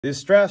This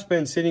strap's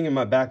been sitting in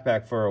my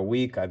backpack for a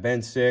week. I've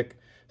been sick,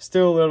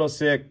 still a little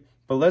sick,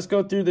 but let's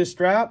go through this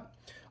strap.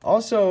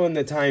 Also, in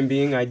the time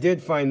being, I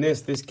did find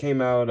this. This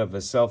came out of a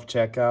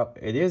self-checkout.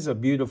 It is a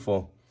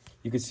beautiful,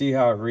 you can see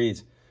how it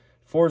reads,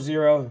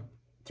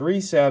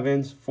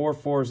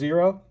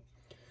 4037440.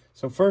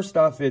 So first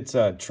off, it's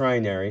a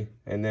trinary,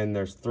 and then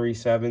there's 3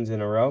 7s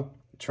in a row.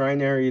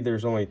 Trinary,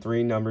 there's only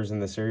 3 numbers in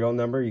the serial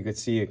number. You could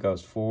see it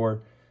goes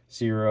 4,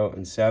 0,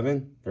 and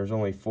 7. There's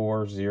only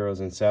 4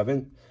 zeros and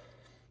 7.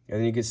 And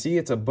then you can see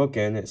it's a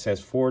bookend. It says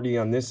 40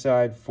 on this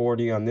side,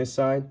 40 on this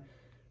side.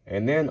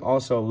 And then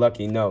also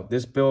lucky note.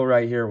 This bill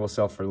right here will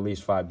sell for at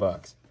least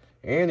 $5.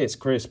 And it's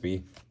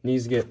crispy.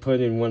 Needs to get put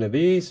in one of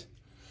these.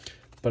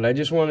 But I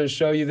just wanted to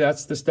show you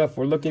that's the stuff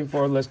we're looking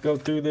for. Let's go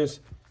through this.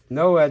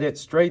 No edit,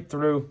 straight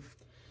through.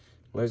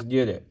 Let's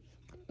get it.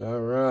 All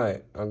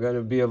right. I'm going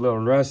to be a little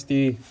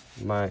rusty.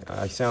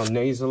 I sound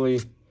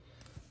nasally.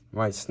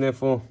 Might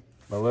sniffle.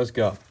 But let's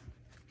go.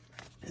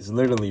 It's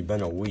literally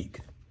been a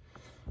week.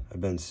 I've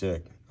been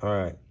sick. All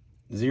right.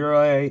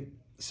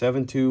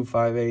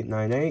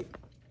 08725898.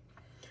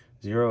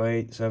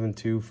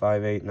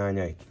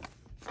 08725898.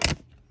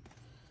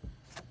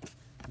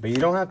 But you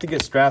don't have to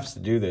get straps to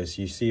do this.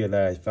 You see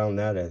that I found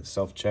that at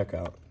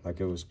self-checkout. Like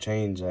it was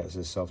changed as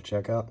a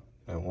self-checkout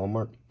at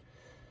Walmart.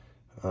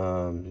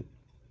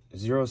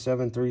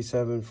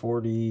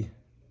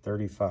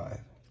 07374035.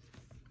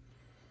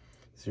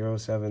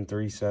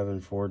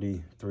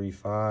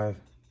 07374035.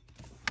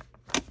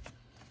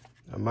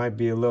 I might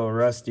be a little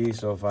rusty,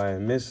 so if I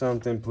miss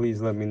something, please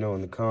let me know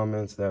in the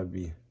comments. I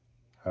would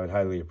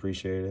highly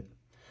appreciate it.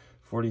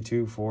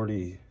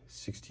 4240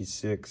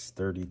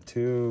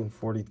 6632.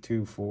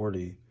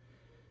 4240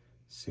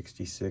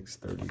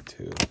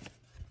 6632.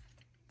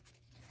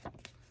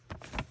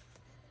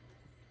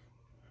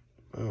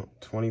 Oh,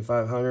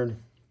 2500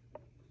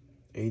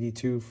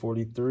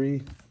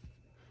 8243.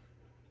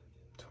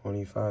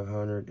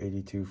 2500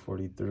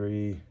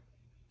 8243.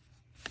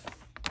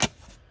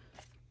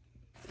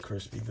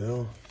 Crispy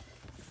bill.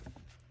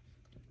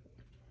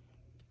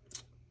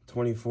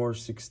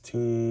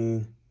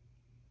 2416.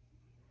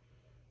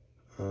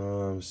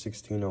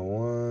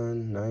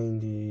 1601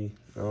 90.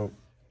 No.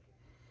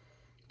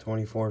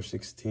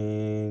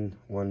 2416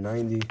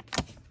 190.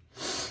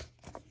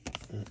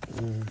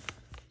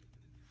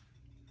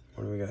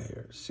 What do we got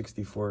here?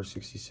 64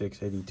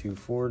 66 82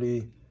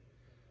 40.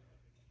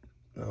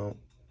 No.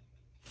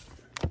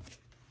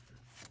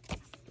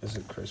 This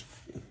is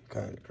crispy,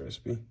 kind of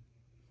crispy.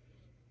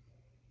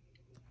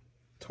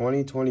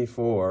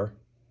 2024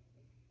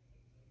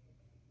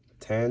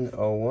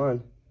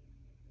 1001.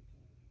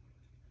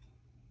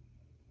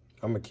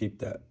 I'm gonna keep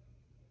that.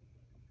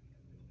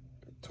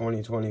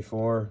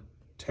 2024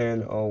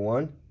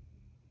 1001.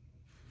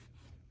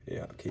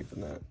 Yeah, I'm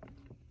keeping that.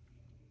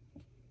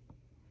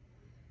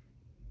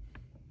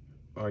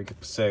 Or you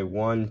could say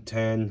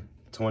 110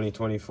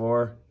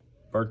 2024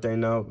 birthday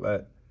note,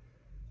 but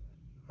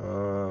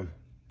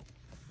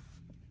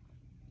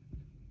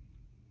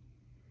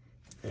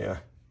yeah,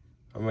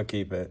 I'm gonna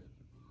keep it.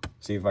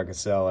 See if I can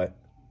sell it.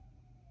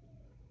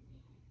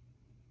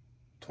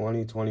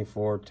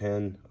 2024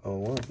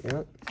 1001.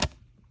 Yeah.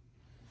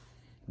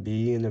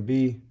 B and a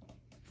B.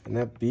 And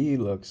that B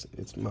looks,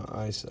 it's my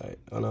eyesight.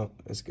 Oh no,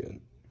 it's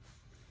good.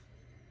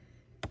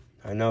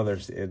 I know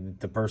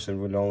the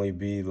person would only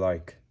be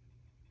like,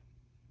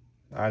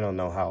 I don't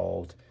know how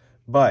old,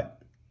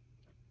 but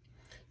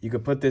you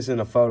could put this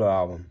in a photo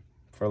album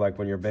for like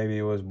when your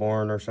baby was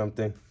born or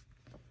something.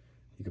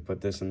 You could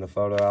put this in the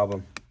photo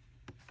album.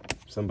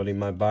 Somebody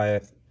might buy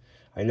it.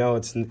 I know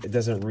it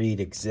doesn't read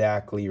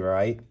exactly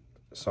right,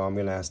 so I'm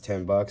gonna ask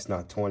 $10,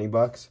 not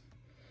 $20.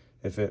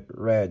 If it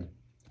read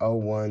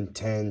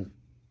 0110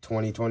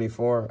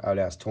 2024, I'd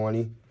ask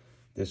 20.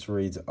 This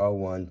reads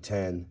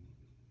 0110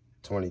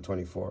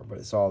 2024, but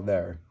it's all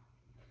there,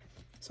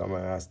 so I'm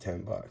gonna ask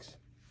 $10.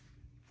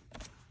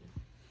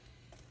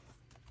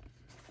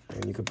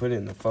 And you could put it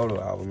in the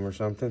photo album or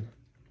something.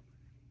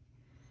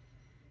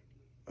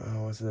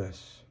 Oh, what's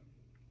this?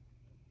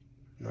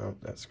 No,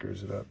 that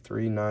screws it up.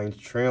 3 9s,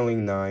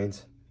 trailing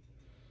 9s.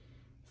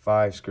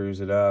 5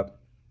 screws it up.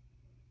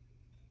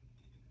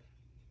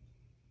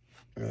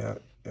 Yeah,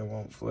 it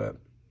won't flip.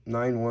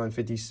 91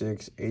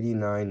 56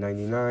 89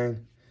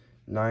 99.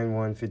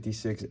 91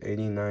 56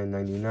 89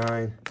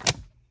 99.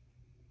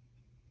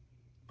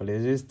 But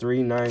it is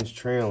 3 9s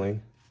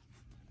trailing.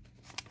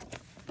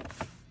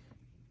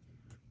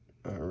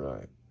 All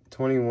right.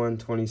 21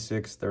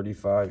 26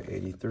 35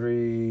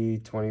 83.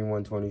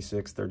 21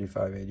 26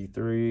 35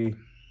 83.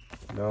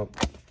 Nope.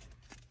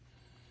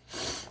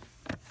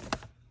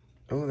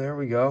 Oh, there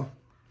we go.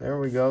 There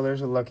we go.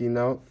 There's a lucky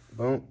note.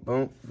 Boom,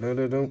 boom, do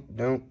do do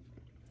do.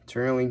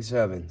 Trailing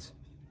 7s.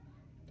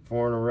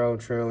 4 in a row,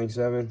 trailing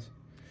 7s.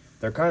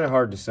 They're kind of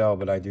hard to sell,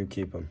 but I do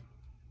keep them.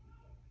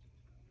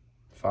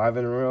 5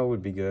 in a row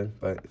would be good,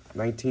 but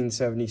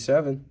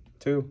 1977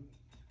 too.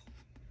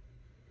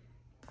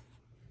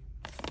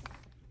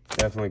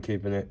 Definitely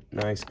keeping it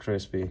nice,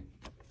 crispy.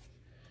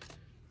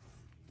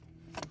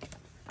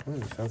 Oh,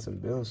 we found some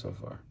bills so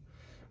far.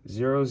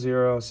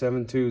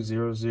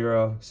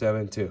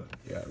 00720072.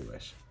 Yeah, I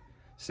wish.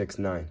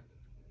 69.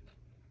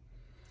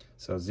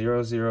 So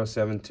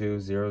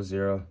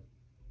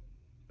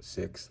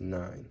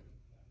 00720069.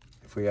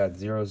 If we had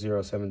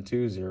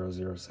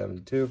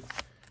 00720072,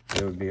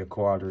 it would be a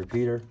quad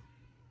repeater.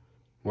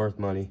 Worth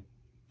money.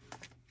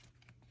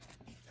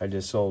 I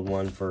just sold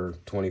one for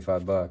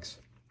 25 bucks.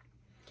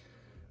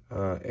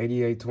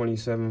 88,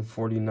 27,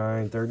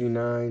 49,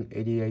 39.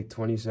 88,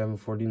 27,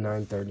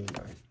 49,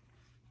 39.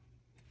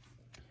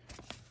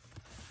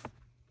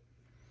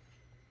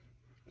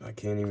 I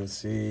can't even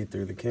see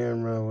through the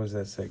camera. What does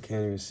that say?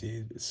 Can't even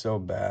see. It's so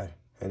bad.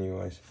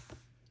 Anyways.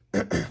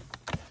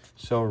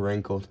 So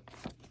wrinkled.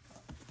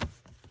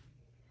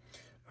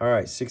 All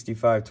right,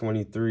 65,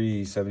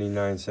 23,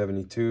 79,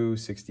 72.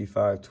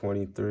 65,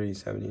 23,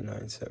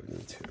 79,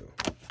 72.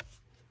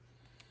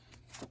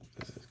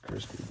 This is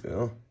crispy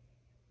bill.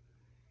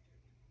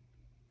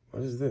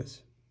 What is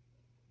this?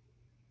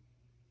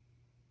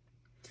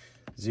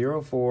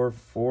 04,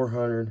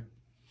 400.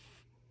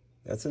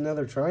 That's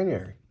another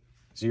trinary.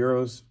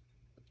 Zeros,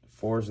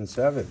 fours, and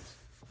sevens.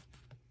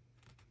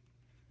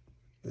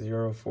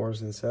 0,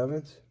 4s, and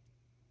 7s.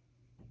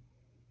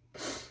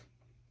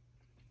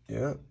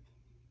 Yeah.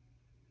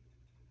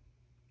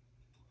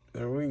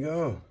 There we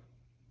go.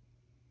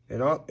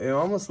 It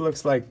almost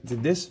looks like,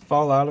 did this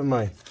fall out of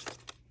my...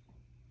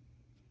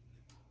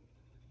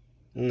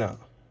 No.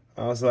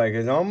 I was like,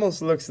 it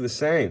almost looks the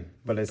same,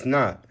 but it's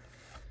not.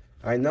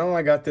 I know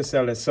I got this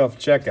out of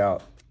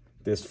self-checkout,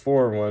 this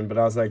 4 one, but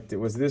I was like,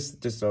 was this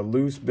just a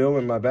loose bill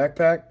in my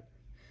backpack?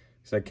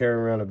 Because I carry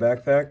around a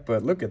backpack,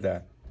 but look at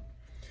that.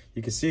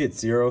 You can see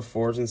it's 0s,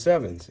 4s, and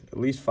 7s. At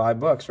least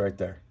 $5 right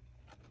there.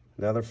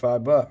 Another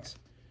 $5.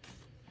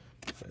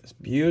 That's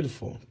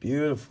beautiful,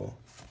 beautiful.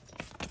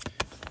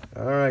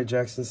 All right,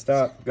 Jackson,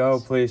 stop. Go,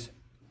 please.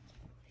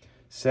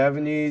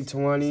 70,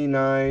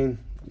 29.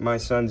 My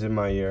son's in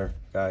my ear,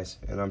 guys,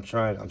 and I'm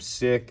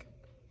sick,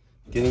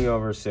 getting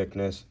over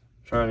sickness,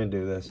 trying to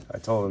do this. I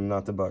told him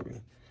not to bug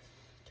me.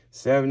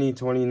 70,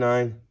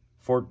 29,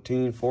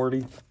 14,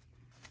 40.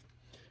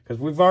 Because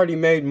we've already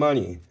made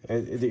money.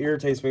 It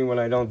irritates me when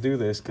I don't do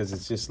this because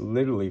it's just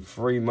literally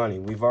free money.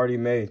 We've already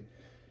made,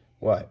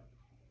 what,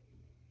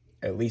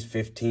 at least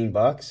 15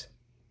 bucks?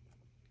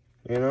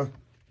 You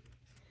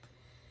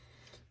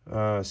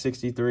know?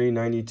 63,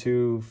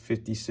 92,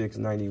 56,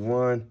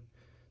 91.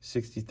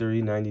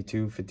 63,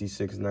 92,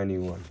 56,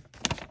 91.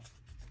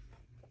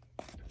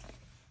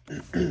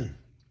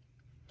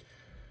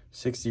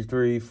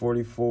 63,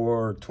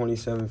 44,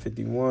 27,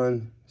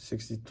 51.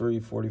 63,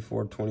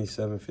 44,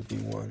 27,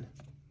 51.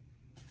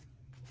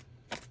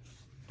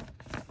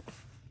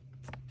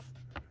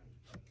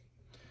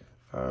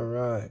 All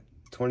right.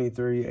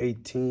 23,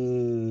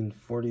 18,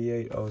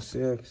 48,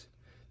 06.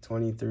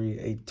 23,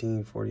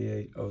 18,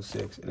 48,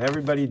 06. And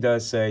everybody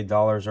does say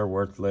dollars are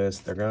worthless.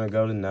 They're going to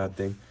go to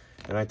nothing.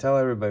 And I tell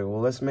everybody, well,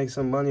 let's make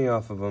some money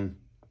off of them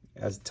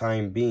as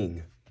time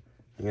being,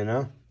 you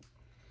know?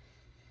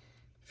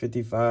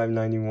 55,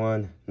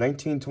 91,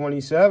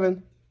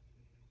 1927.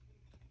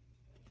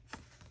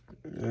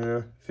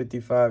 Yeah,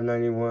 55,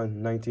 91,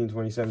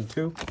 1927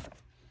 too.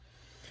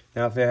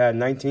 Now, if it had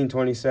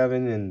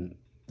 1927 and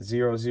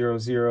 000,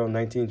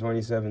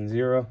 1927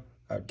 0,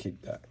 I'd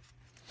keep that.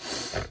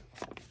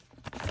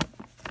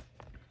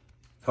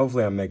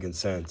 Hopefully I'm making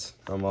sense.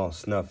 I'm all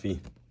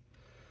snuffy.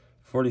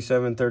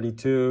 47,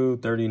 32,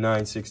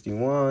 39,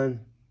 61.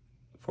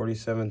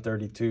 47,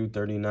 32,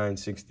 39,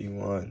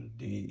 61.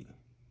 D.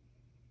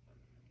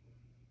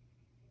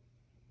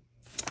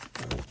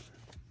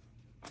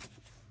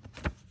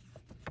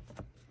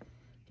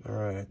 All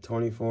right,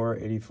 24,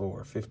 84,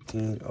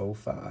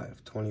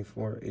 1505.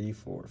 24,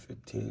 84,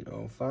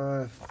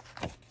 1505.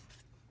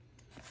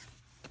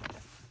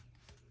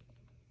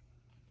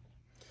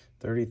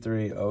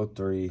 33,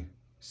 03,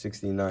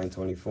 69,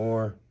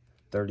 24.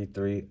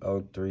 33,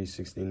 03,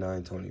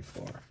 69,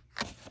 24.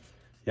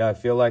 Yeah, I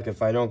feel like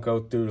if I don't go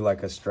through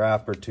like a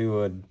strap or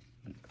two,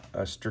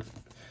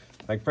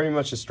 like pretty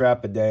much a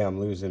strap a day,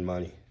 I'm losing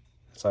money.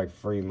 It's like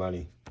free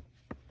money.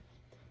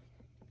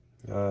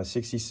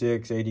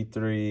 66,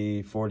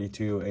 83,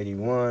 42,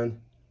 81.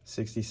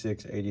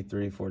 66,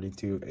 83,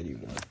 42,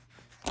 81.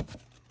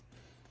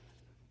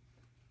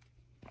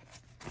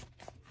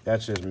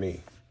 That's just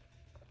me.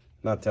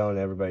 Not telling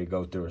everybody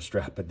go through a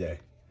strap a day.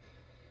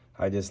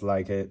 I just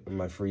like it in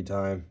my free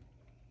time.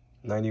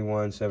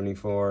 91,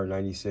 74,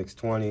 96,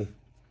 20.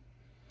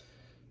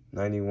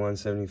 91,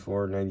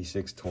 74,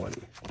 96,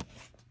 20.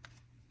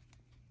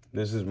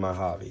 This is my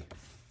hobby.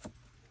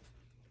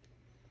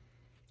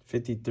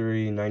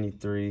 53,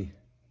 93,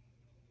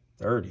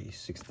 30,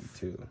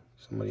 62.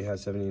 Somebody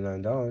has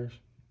 $79.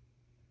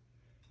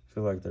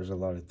 Feel like there's a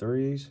lot of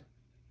threes.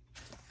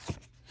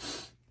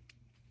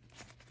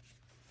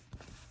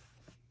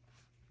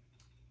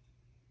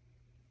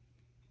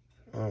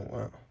 Oh,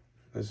 wow.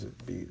 This is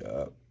beat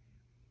up.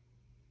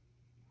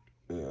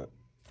 Yeah,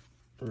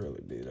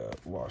 really beat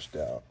up, washed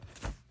out.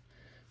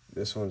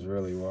 This one's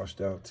really washed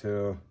out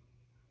too.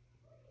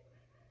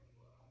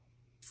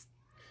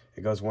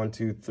 It goes 1,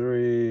 2,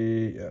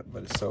 3. Yeah,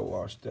 but it's so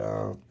washed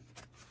out.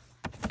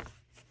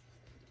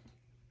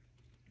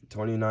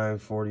 29,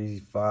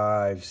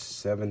 45,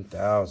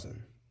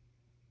 7,000.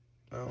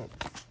 Oh.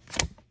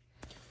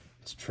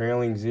 It's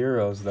trailing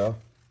zeros, though.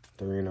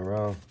 3 in a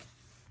row.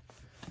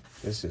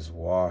 This is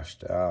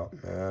washed out,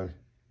 man.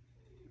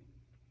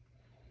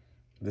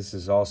 This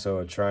is also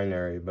a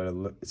trinary, but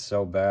it's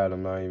so bad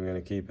I'm not even going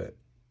to keep it.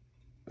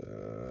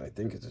 I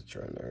think it's a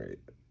trinary.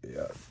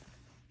 Yeah.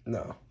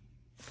 No.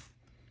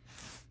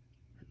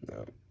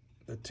 No.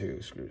 The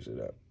 2 screws it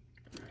up.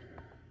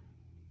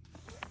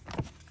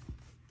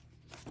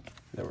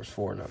 There was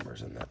 4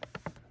 numbers in that.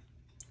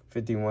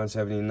 51,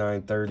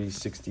 79, 30,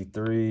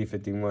 63.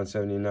 51,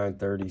 79,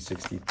 30,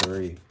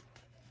 63.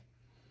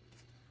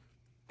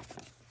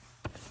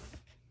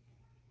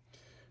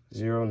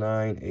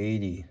 09,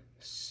 80,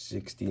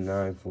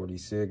 69,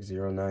 46.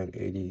 09,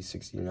 80,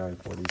 69,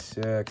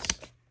 46.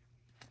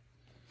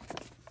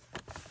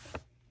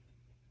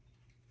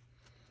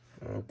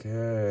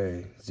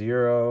 Okay.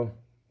 0,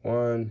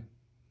 1.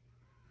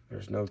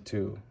 There's no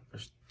 2.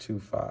 There's 2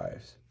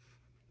 5s.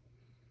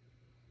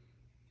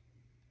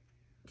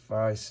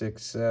 5,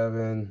 6,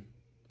 7,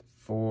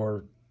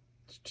 4.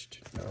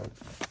 No.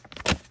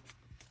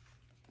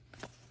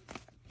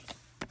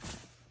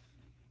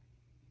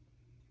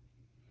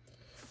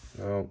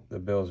 No, the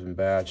bill's in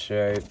bad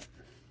shape.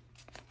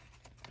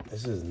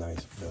 This is a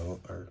nice bill,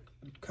 or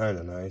kind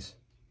of nice.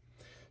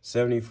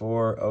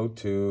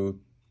 7402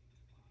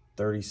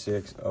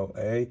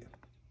 3608.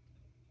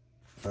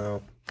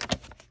 No.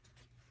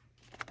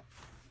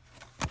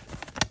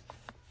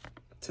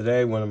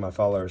 Today, one of my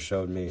followers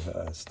showed me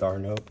a star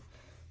note.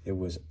 It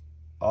was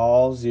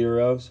all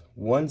zeros,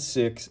 1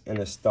 6, and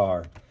a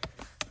star.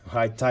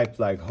 I typed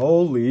like,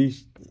 holy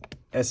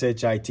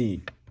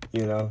S-H-I-T,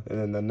 you know, and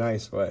in the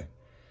nice way.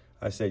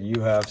 I said, you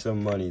have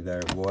some money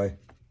there, boy.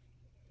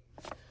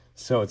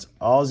 So it's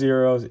all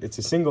zeros. It's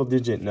a single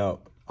digit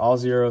note. All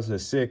zeros, a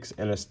 6,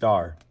 and a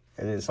star.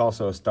 And it's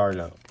also a star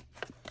note.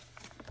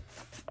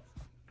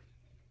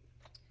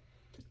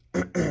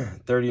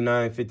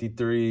 39,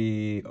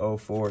 53,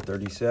 04,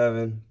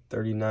 37.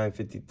 39,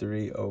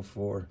 53,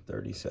 04,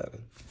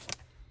 37.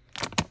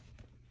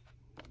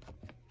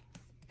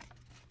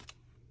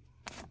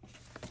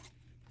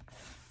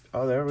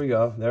 Oh, there we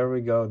go. There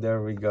we go.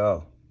 There we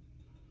go.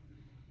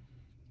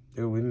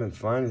 Dude, we've been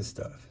finding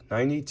stuff.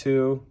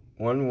 92,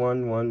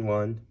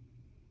 1111,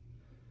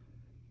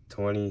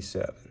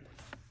 27.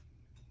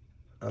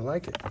 I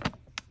like it.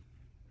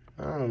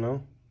 I don't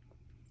know.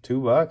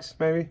 $2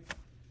 maybe?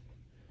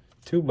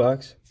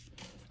 $2.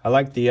 I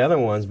like the other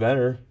ones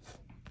better.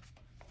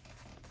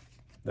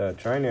 The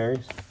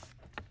trinaries.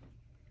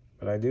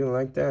 But I do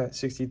like that.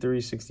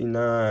 63,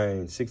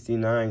 69,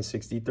 69,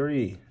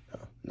 63.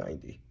 Oh,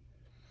 90.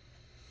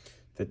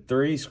 The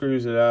 3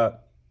 screws it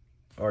up.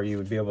 Or you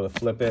would be able to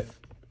flip it,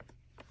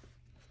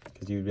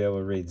 because you'd be able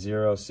to read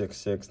 0, 6,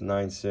 6,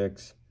 9,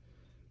 6,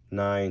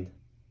 9.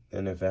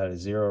 And if it had a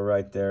 0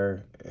 right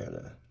there and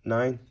a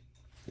 9,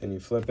 then you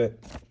flip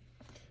it,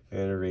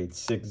 and it reads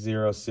 6,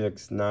 0,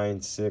 6,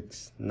 9,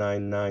 6,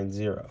 9, 9,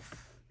 0.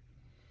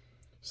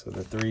 So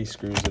the 3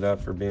 screws it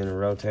up for being a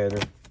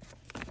rotator.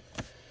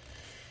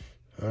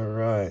 All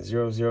right,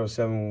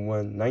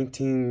 0071,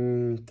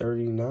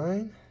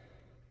 1939.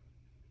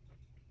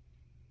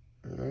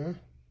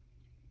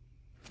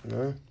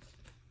 No.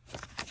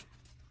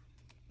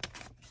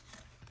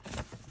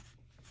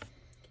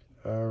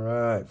 All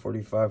right,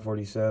 45,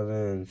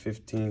 47,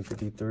 15,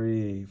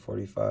 53,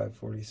 45,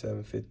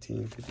 47,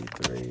 15,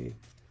 53.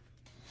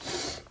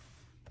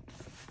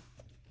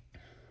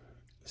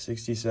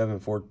 67,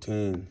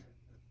 14,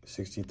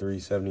 63,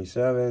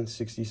 77,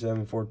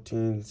 67,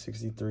 14,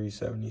 63,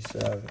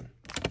 77.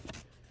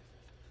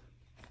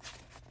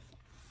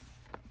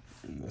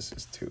 And this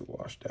is too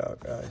washed out,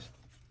 guys.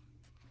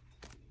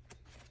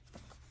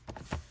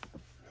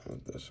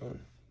 With this one.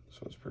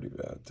 This one's pretty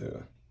bad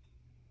too.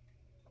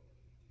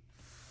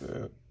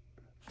 Yeah.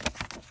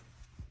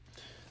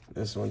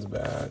 This one's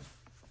bad.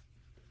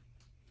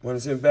 When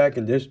it's in bad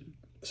condition,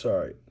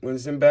 when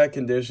it's in bad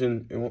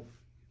condition, it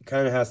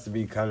kind of has to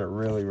be kind of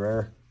really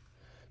rare.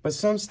 But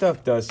some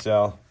stuff does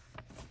sell.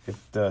 If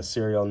the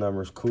serial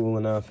number is cool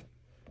enough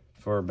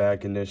for a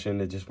bad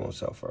condition, it just won't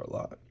sell for a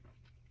lot.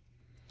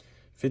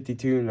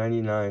 52,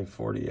 99,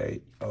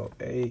 48,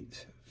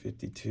 08.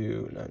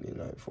 52,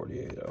 99,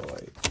 48,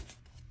 08.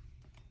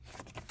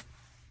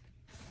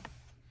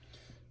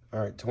 All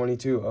right,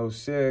 22,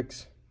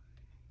 06,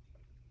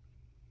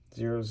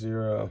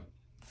 00,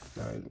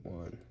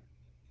 91.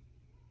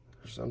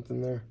 There's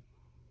something there?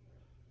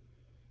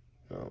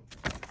 No,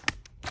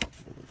 I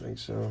don't think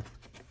so.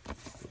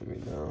 Let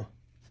me know.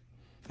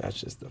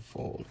 That's just the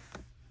fold.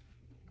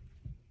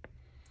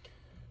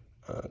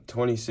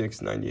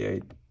 26,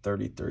 98,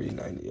 33,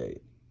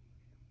 98.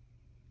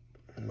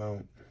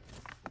 No.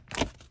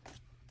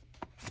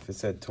 If it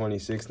said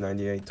 26,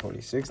 98,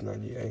 26,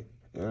 98,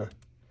 yeah.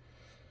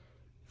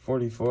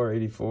 44,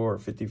 84,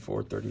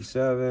 54,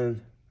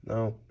 37,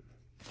 no.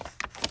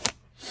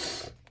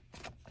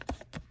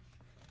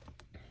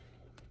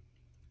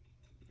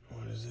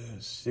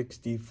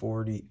 60,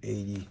 40,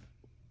 80.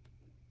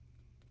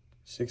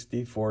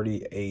 60,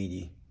 40,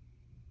 80.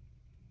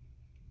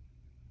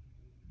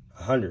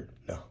 100.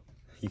 No,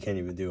 you can't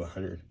even do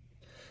 100.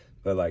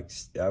 But like,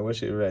 I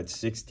wish it read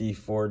 60,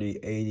 40,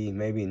 80,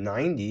 maybe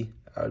 90.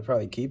 I would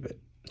probably keep it.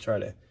 Try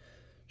to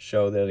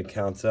show that it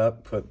counts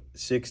up. Put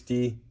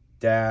 60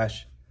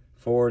 dash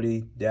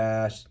 40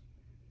 dash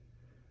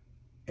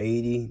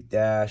 80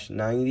 dash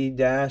 90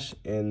 dash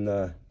in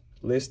the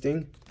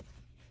listing,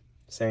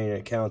 saying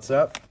it counts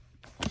up.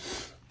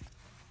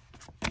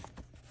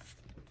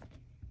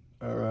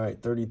 All right,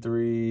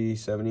 33,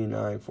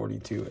 79,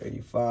 42,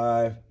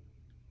 85.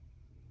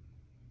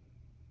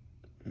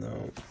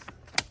 No.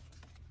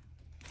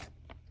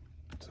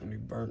 Somebody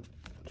burnt,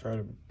 try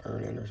to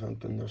burn it or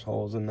something. There's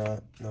holes in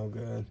that. No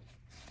good.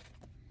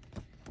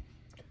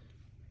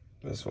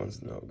 This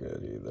one's no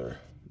good either.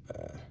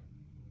 Bad.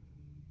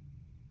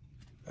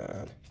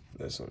 Bad.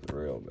 This one's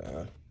real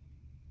bad.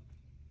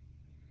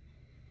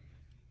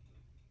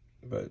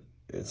 But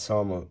it's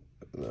almost,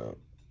 no,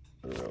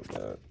 real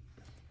bad.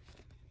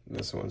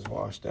 This one's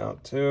washed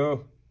out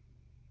too.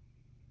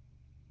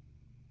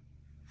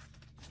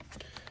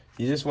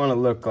 You just want to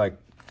look like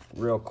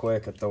real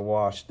quick at the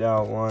washed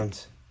out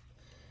ones.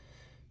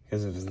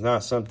 Because if it's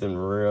not something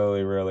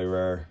really, really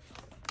rare,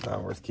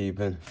 not worth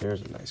keeping.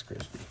 Here's a nice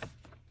crispy.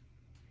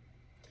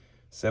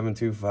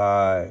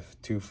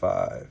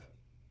 72525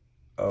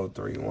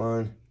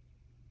 031.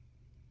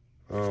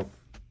 Oh.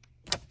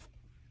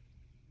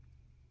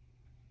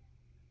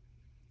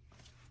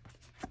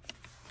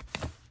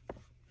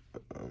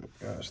 Oh my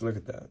gosh, look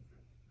at that.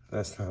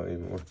 That's not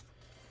anymore.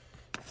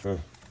 Huh.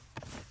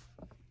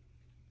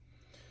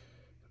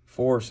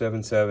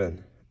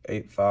 477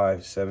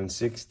 85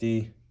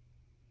 760.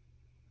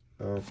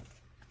 Oh.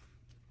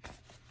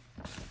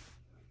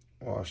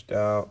 Washed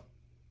out.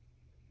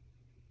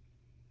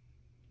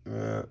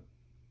 Yeah.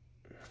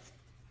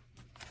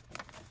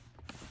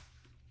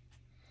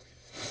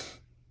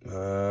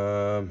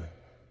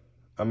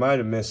 I might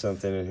have missed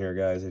something in here,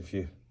 guys. If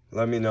you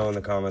let me know in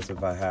the comments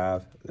if I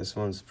have. This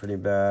one's pretty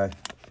bad.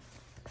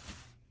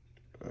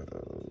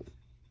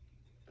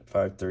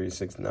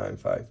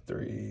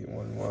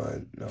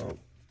 53695311. No.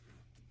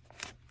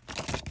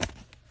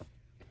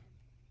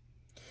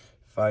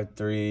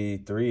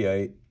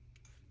 5338.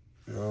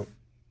 No.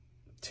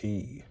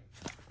 T.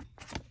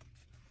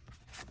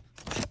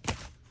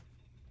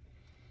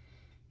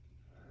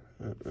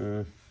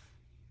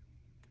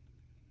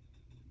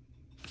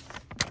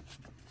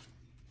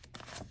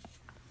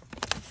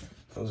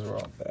 Those are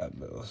all bad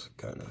bills,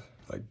 kind of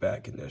like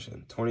bad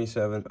condition.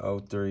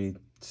 2703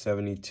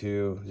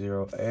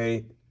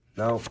 7208.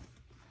 No.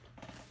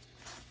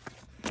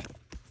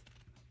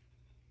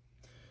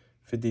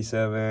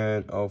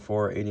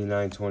 5704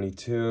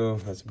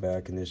 8922. That's a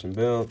bad condition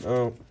bill.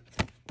 No.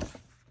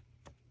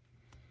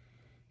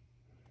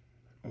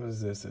 What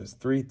is this? There's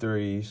 3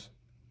 3s,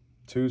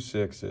 2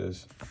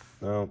 6s.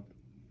 No.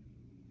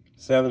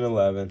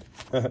 711.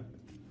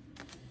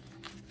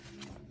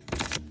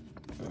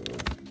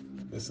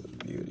 This is a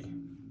beauty.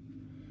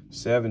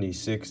 70,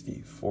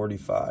 60,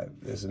 45.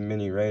 This is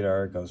mini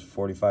radar. It goes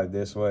 45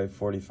 this way,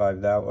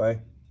 45 that way.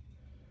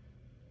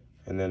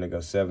 And then it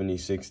goes 70,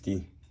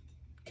 60.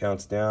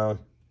 Counts down.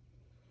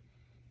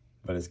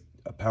 But it's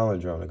a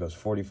palindrome. It goes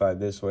 45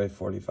 this way,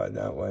 45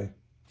 that way.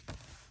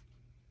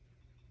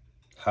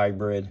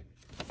 Hybrid.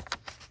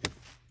 It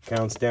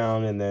counts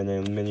down and then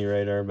a mini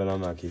radar, but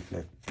I'm not keeping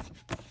it.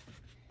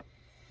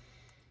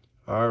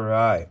 All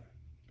right.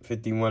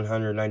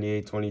 5100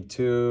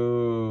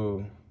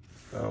 9822.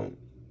 Oh.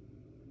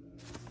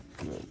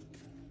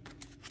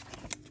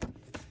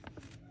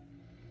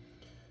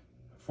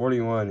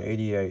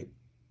 4188.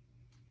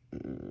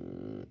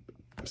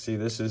 See,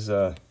 this is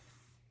a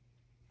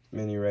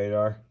mini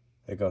radar.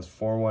 It goes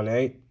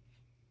 418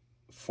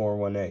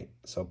 418.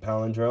 So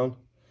palindrome.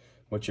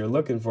 What you're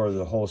looking for is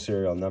the whole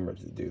serial number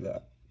to do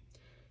that.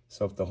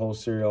 So if the whole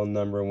serial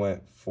number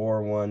went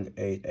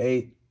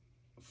 4188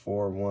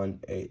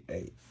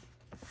 4188.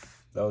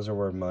 Those are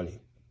worth money.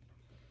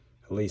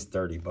 At least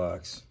 30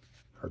 bucks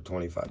or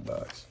 25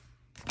 bucks.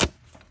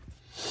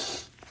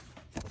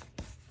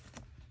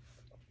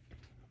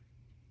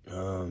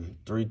 Um,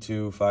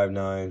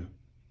 3259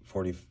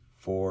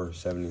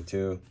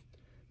 4472.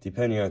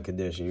 Depending on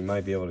condition, you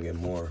might be able to get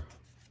more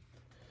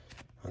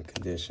on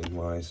condition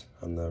wise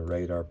on the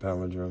radar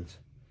palindromes.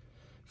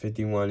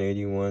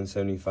 5181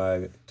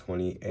 75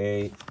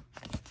 28.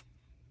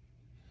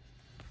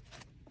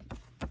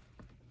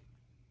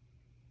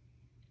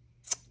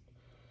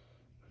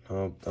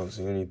 Nope, don't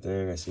see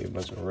anything. I see a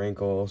bunch of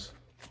wrinkles,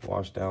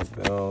 washed out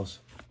bills.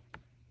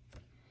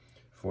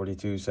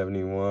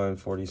 4271,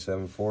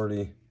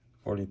 4740,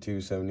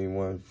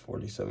 4271,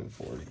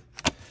 4740.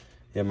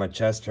 Yeah, my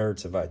chest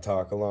hurts if I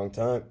talk a long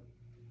time.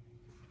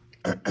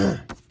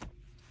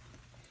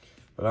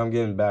 But I'm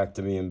getting back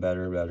to being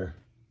better and better.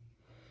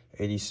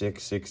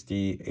 86,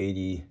 60,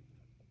 80,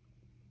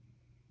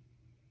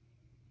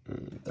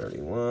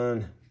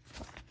 31.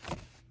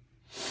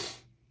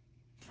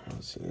 I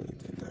don't see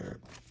anything there.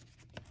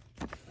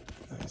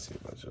 see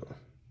a bunch of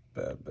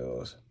bad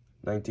bills.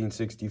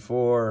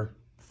 1964.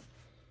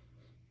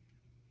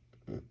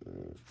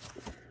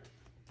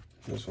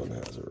 This one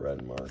has a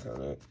red mark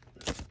on it.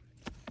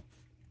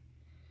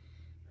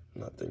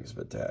 Nothing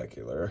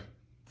spectacular.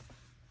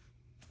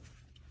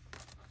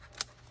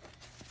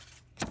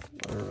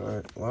 All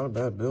right, a lot of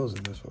bad bills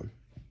in this one.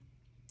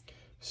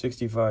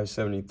 65,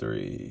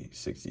 73,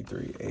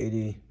 63,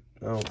 80.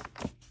 No.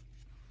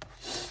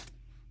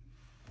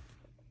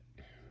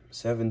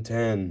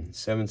 710,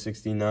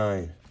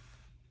 769.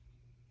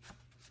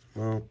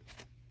 No.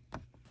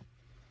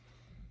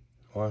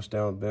 Washed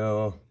out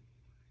bill.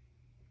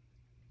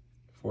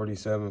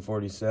 47,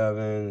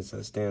 47. It's a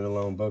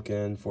standalone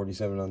bookend.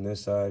 47 on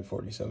this side,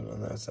 47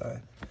 on that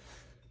side.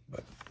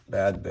 But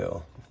bad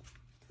bill.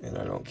 And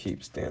I don't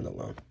keep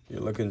standalone.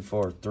 You're looking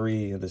for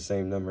 3 of the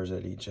same numbers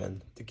at each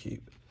end to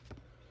keep.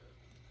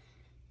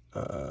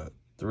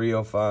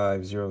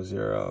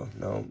 30500.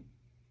 No.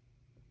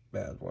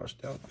 Bad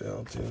washed out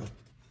bill too.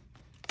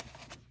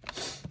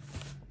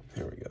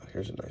 Here we go.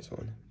 Here's a nice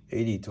one.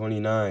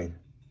 8029.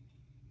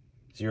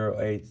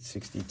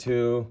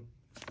 0862.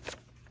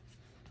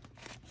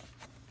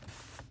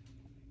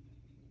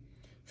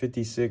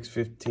 56,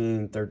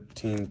 15,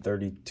 13,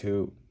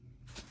 32.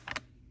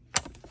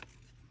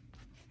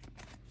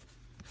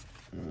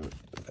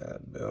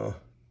 Bad bill.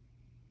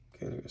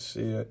 Can't even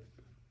see it.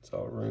 It's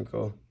all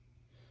wrinkled.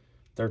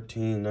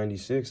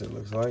 1396 it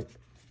looks like.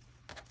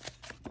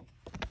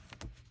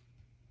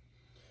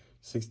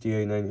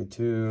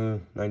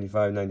 6892,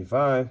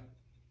 9595.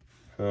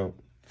 Oh.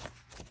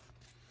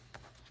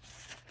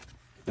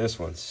 This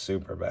one's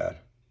super bad.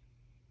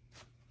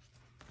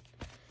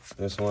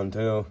 This one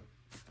too.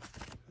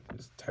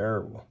 It's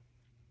terrible.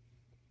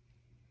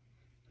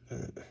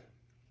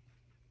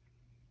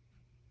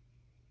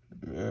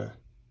 Yeah.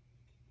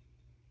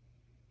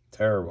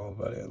 Terrible,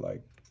 but it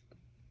like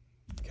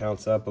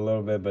counts up a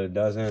little bit, but it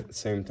doesn't at the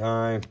same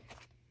time.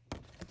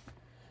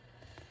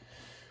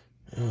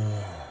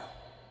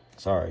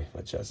 Sorry,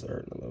 my chest is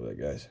hurting a little bit,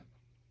 guys.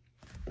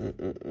 I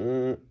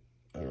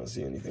don't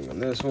see anything on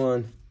this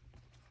one.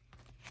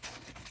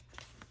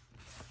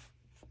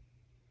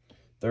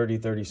 30,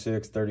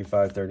 36,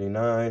 35,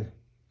 39.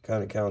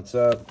 Kind of counts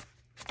up,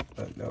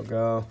 but no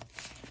go.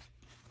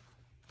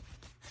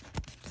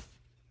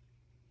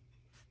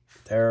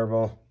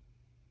 Terrible.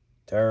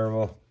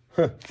 Terrible.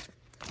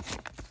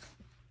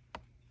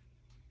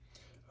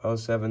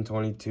 07,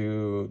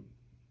 22,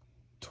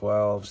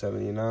 12,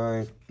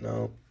 79.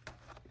 No.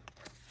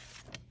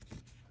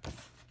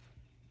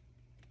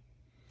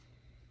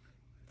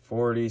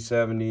 40,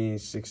 70,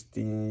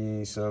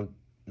 60, some,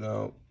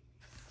 no.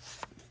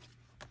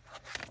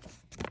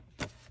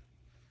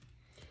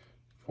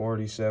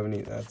 40,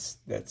 70, that's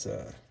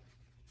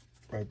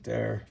right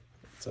there.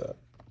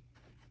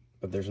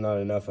 But there's not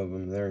enough of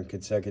them. They're in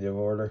consecutive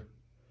order.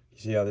 You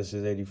see how this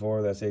is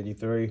 84, that's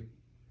 83.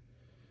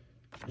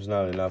 There's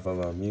not enough of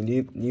them. You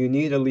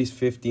need at least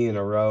 50 in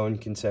a row in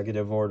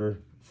consecutive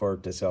order for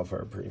it to sell for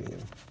a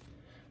premium.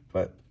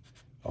 But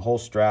a whole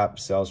strap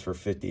sells for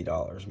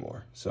 $50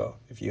 more. So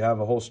if you have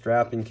a whole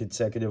strap in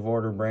consecutive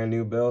order, brand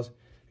new bills,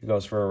 it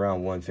goes for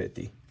around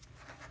 $150.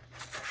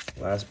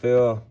 Last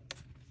bill.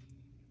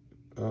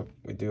 Oh,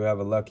 we do have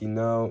a lucky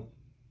note,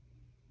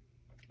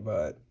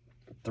 but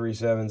 3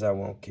 7s I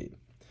won't keep.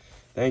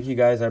 Thank you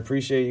guys. I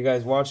appreciate you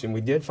guys watching.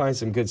 We did find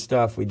some good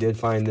stuff. We did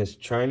find this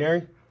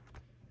trinary.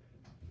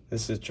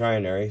 This is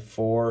trinary,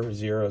 4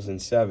 0s and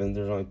 7s.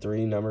 There's only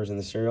 3 numbers in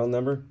the serial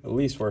number, at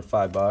least worth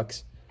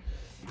 $5.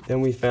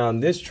 Then we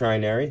found this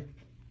trinary.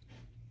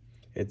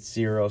 It's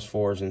 0s,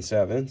 4s, and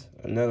 7s,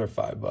 another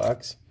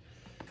 $5.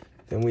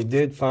 Then we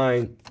did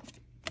find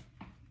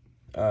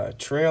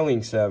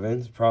trailing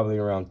 7s, probably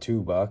around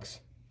 $2.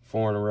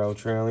 4 in a row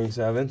trailing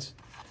 7s.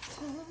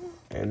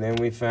 And then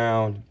we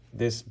found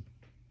this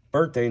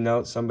birthday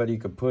note somebody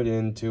could put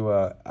into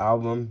a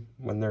album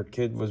when their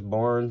kid was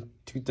born,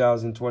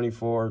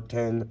 2024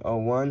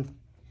 10/01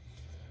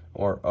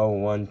 or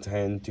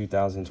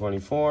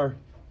 01/10/2024.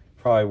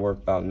 Probably worth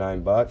about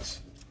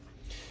 $9.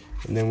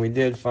 And then we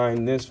did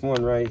find this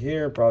one right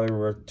here, probably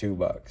worth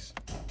 $2.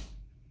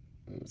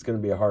 It's going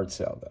to be a hard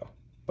sell though,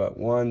 but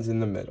 1's in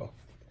the middle.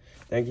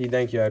 Thank you.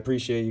 I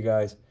appreciate you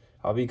guys.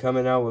 I'll be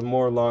coming out with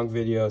more long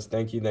videos.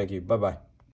 Thank you. Bye-bye.